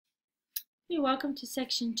Hey, welcome to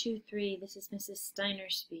section 2.3. This is Mrs. Steiner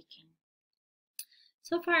speaking.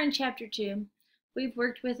 So far in chapter 2, we've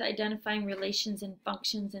worked with identifying relations and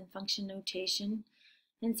functions and function notation.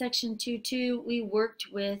 In section 2.2, we worked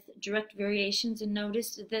with direct variations and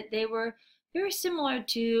noticed that they were very similar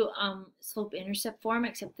to slope-intercept form,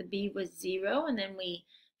 except the b was 0, and then we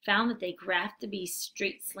found that they graphed to be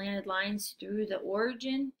straight slanted lines through the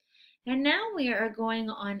origin. And now we are going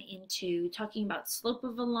on into talking about slope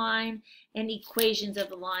of a line and equations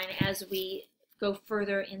of a line as we go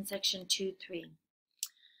further in section 2.3.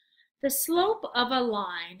 The slope of a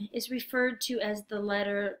line is referred to as the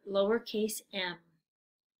letter lowercase m.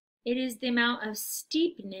 It is the amount of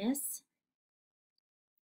steepness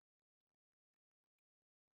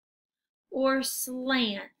or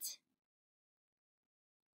slant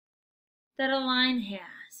that a line has.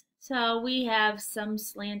 So we have some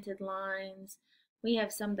slanted lines. We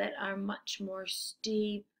have some that are much more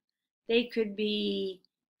steep. They could be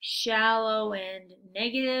shallow and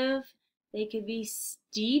negative. They could be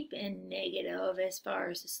steep and negative as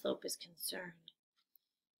far as the slope is concerned.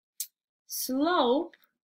 Slope,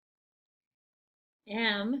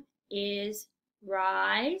 M, is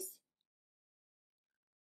rise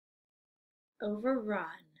over run.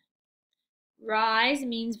 Rise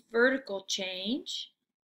means vertical change,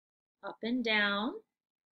 up and down.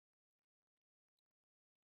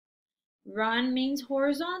 Run means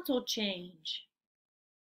horizontal change,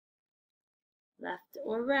 left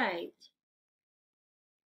or right.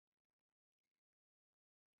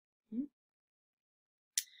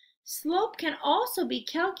 Slope can also be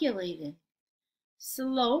calculated.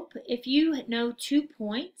 Slope, if you know 2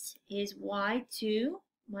 points, is y2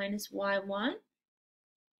 minus y1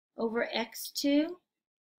 over x2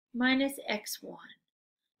 minus x1.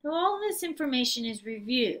 Now all this information is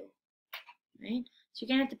review, right? So you're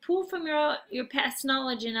going to have to pull from your past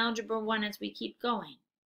knowledge in Algebra 1 as we keep going.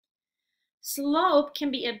 Slope can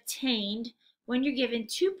be obtained when you're given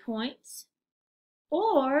 2 points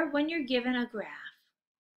or when you're given a graph.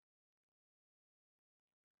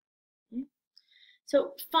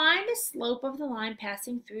 So find the slope of the line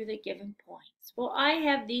passing through the given points. Well, I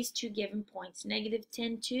have these two given points, negative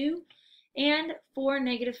 10, 2, and 4,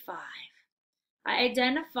 negative 5. I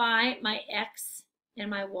identify my x and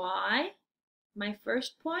my y, my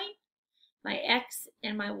first point, my x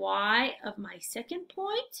and my y of my second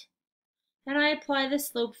point, and I apply the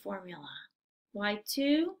slope formula.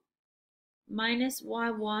 y2 minus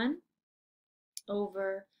y1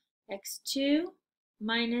 over x2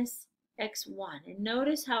 minus x1. And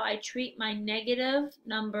notice how I treat my negative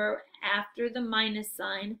number after the minus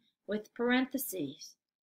sign with parentheses.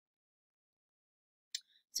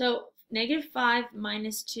 So negative 5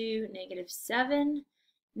 minus 2, negative 7.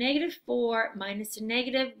 Negative 4 minus a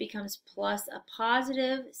negative becomes plus a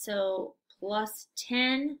positive, so plus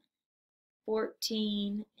 10,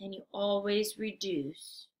 14, and you always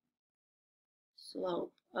reduce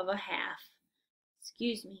slope of a half.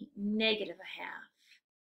 Negative a half.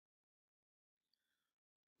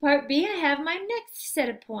 Part B, I have my next set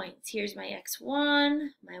of points. Here's my x1,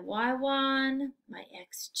 my y1, my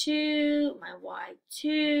x2, my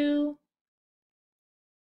y2.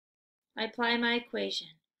 I apply my equation.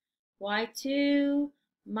 y2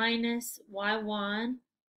 minus y1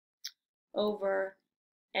 over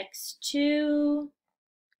x2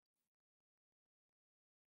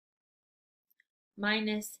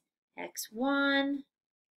 minus x1.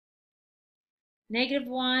 Negative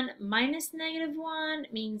 1 minus negative 1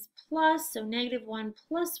 means plus, so negative 1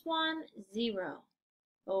 plus 1, 0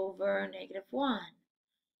 over negative 1.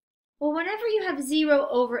 Well, whenever you have 0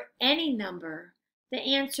 over any number, the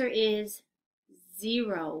answer is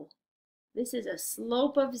 0. This is a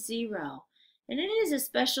slope of 0, and it is a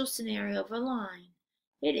special scenario of a line.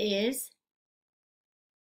 It is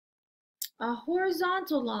a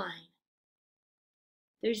horizontal line.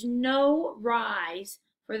 There's no rise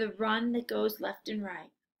for the run that goes left and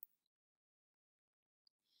right.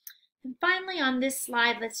 And finally, on this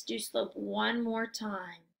slide, let's do slope one more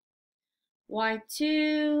time.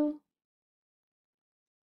 y2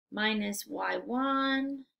 minus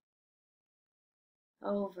y1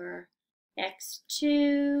 over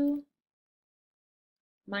x2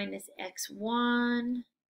 minus x1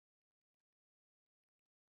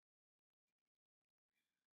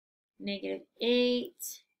 negative 8,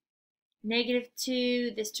 negative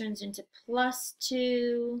 2, this turns into plus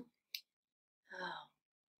 2. Oh.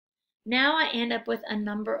 Now I end up with a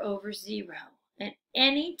number over 0. And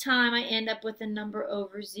any time I end up with a number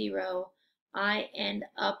over 0, I end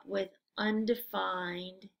up with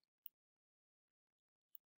undefined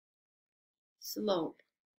slope.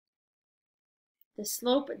 The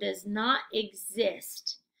slope does not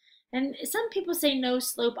exist. And some people say no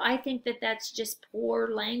slope. I think that that's just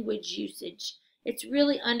poor language usage. It's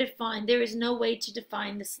really undefined. There is no way to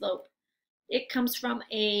define the slope. It comes from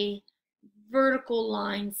a vertical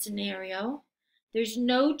line scenario. There's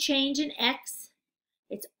no change in x.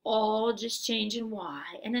 It's all just change in y.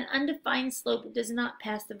 And an undefined slope does not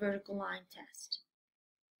pass the vertical line test.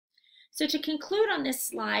 So to conclude on this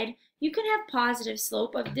slide, you can have positive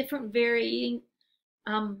slope of different varying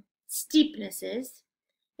steepnesses.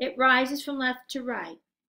 It rises from left to right.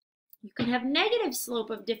 You can have negative slope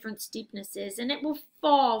of different steepnesses, and it will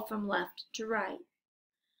fall from left to right.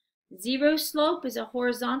 Zero slope is a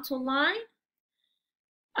horizontal line.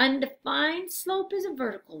 Undefined slope is a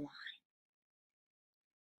vertical line.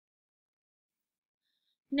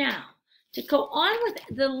 Now, to go on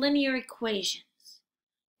with the linear equations.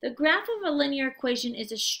 The graph of a linear equation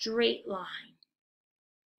is a straight line.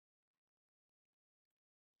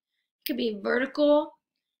 It could be vertical,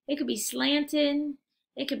 it could be slanted,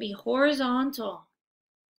 it could be horizontal.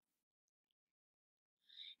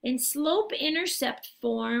 In slope-intercept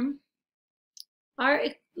form, our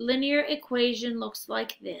linear equation looks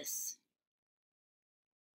like this.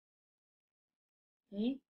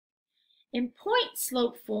 Okay. In point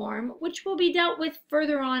slope form, which will be dealt with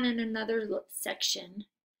further on in another section,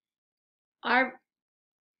 our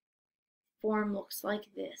form looks like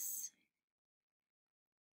this.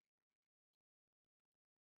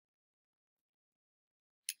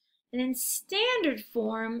 And in standard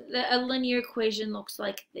form, a linear equation looks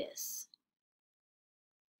like this.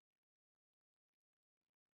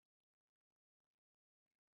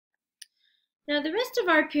 Now, the rest of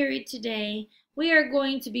our period today, we are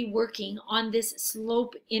going to be working on this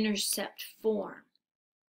slope-intercept form.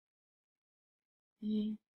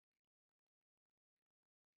 Okay.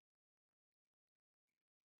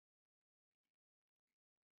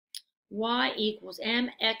 Y equals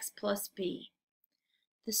mx plus b.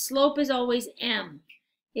 The slope is always m.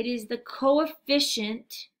 It is the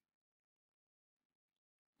coefficient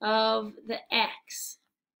of the x.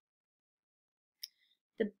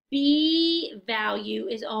 The b value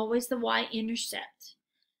is always the y-intercept.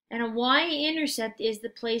 And a y-intercept is the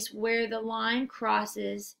place where the line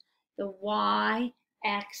crosses the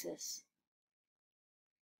y-axis.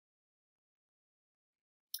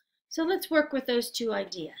 So let's work with those two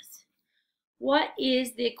ideas. What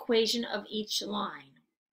is the equation of each line?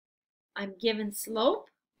 I'm given slope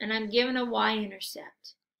and I'm given a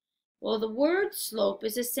y-intercept. Well, the word slope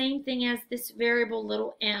is the same thing as this variable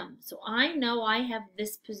little m. So I know I have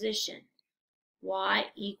this position.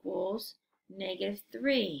 Y equals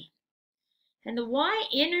 -3. And the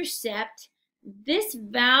y-intercept, this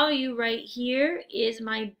value right here is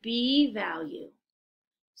my b value.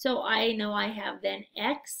 So I know I have then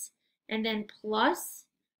x and then plus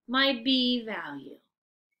my b value.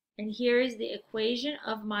 And here is the equation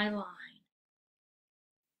of my line.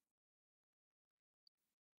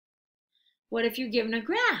 What if you're given a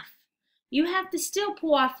graph? You have to still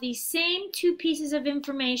pull off these same two pieces of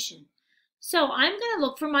information. So I'm going to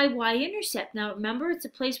look for my y-intercept. Now remember, it's a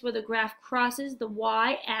place where the graph crosses the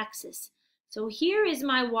y-axis. So here is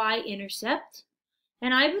my y-intercept,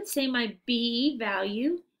 and I would say my b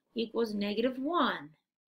value equals -1.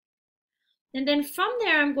 And then from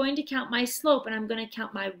there, I'm going to count my slope, and I'm going to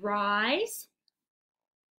count my rise,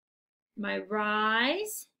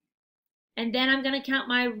 and then I'm going to count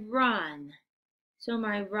my run. So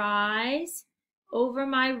my rise over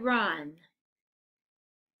my run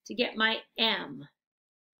to get my m.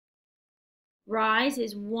 Rise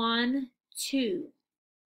is 1, 2.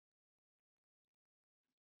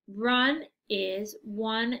 Run is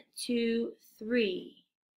 1, 2, 3.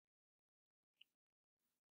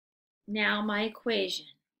 Now my equation,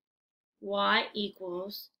 y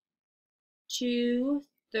equals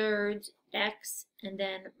 2/3 x and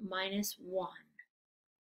then -1.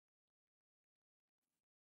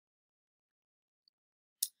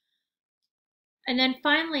 And then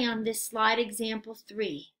finally on this slide, example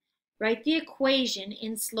 3, write the equation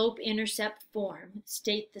in slope-intercept form.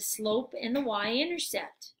 State the slope and the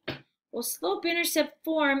y-intercept. Well, slope-intercept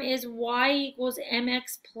form is y equals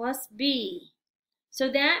mx plus b. So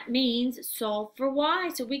that means solve for y.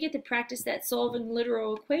 So we get to practice that solving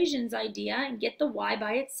literal equations idea and get the y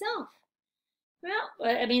by itself. Well,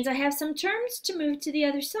 it means I have some terms to move to the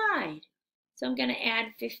other side. So I'm going to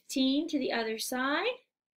add 15 to the other side.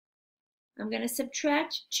 I'm going to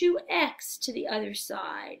subtract 2x to the other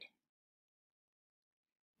side.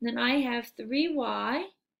 Then I have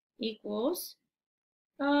 3y equals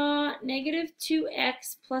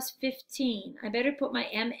 -2x plus 15. I better put my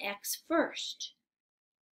mx first.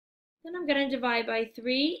 Then I'm going to divide by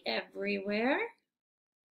 3 everywhere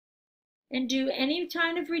and do any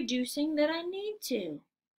kind of reducing that I need to.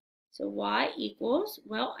 So y equals,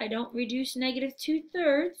 well, I don't reduce negative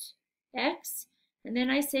 2/3 x, and then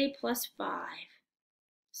I say plus 5.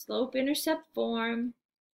 Slope-intercept form.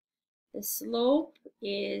 The slope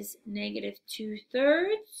is negative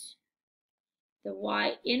 2/3. The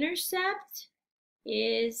y-intercept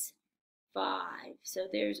is 5. So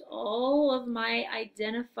there's all of my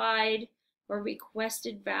identified or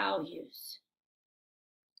requested values.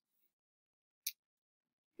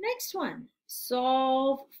 Next one,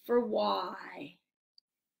 solve for y.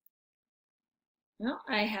 Well,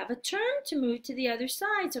 I have a term to move to the other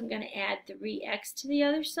side, so I'm going to add 3x to the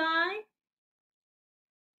other side.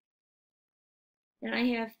 Then I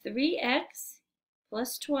have 3x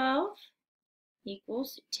plus 12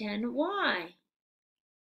 equals 10y.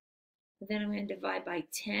 Then I'm going to divide by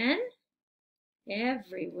 10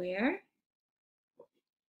 everywhere.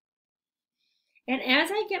 And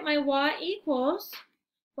as I get my y equals,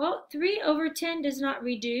 well, 3 over 10 does not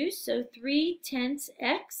reduce, so 3/10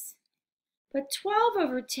 x. But 12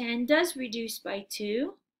 over 10 does reduce by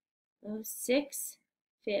 2, so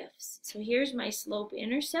 6/5. So here's my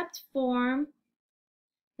slope-intercept form.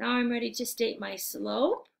 Now I'm ready to state my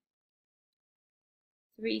slope,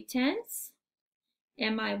 3/10,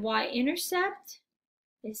 and my y-intercept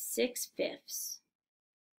is 6/5.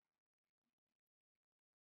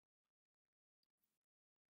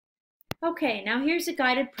 Okay, now here's a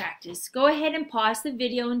guided practice. Go ahead and pause the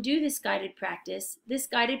video and do this guided practice. This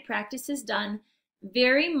guided practice is done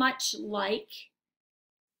very much like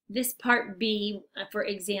this part B for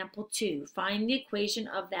example 2. Find the equation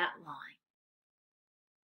of that line.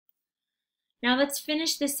 Now let's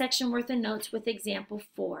finish this section worth of notes with example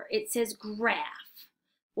 4. It says graph.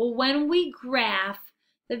 Well, when we graph,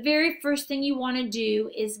 the very first thing you want to do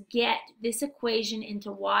is get this equation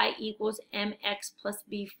into y equals mx plus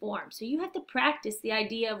b form. So you have to practice the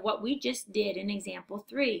idea of what we just did in example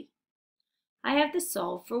 3. I have to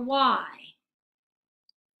solve for y.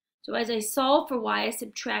 So as I solve for y, I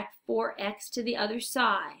subtract 4x to the other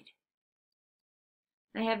side.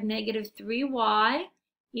 I have negative 3y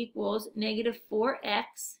equals negative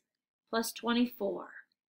 4x plus 24.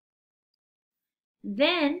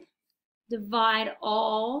 Then divide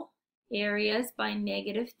all areas by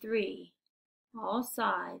negative 3, all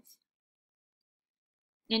sides.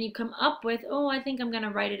 And you come up with, oh, I think I'm going to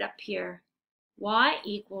write it up here. Y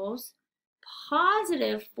equals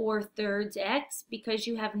positive 4/3 x because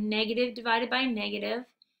you have negative divided by negative,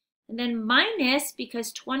 and then minus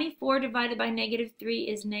because 24 divided by negative 3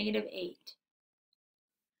 is negative 8.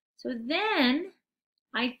 So then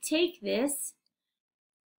I take this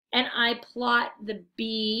and I plot the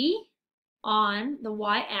b on the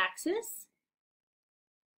y-axis.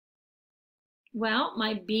 Well,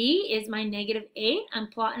 my b is my negative 8. I'm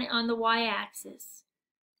plotting it on the y-axis.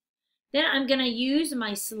 Then I'm going to use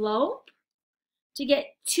my slope to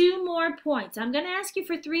get 2 more points. I'm going to ask you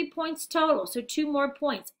for 3 points total, so 2 more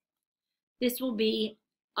points. This will be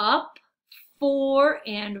up 4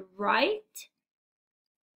 and right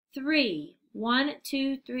 3. 1,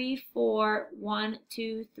 2, 3, 4, 1,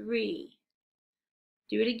 2, 3.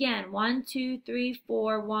 Do it again. 1, 2, 3,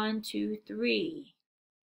 4, 1, 2, 3.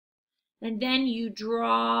 And then you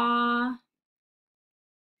draw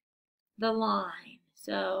the line.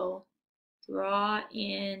 So draw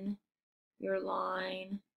in your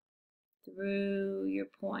line through your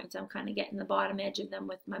points. I'm kind of getting the bottom edge of them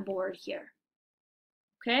with my board here.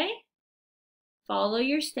 Okay? Follow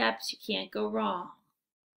your steps. You can't go wrong.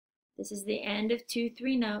 This is the end of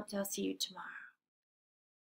 2-3 notes. I'll see you tomorrow.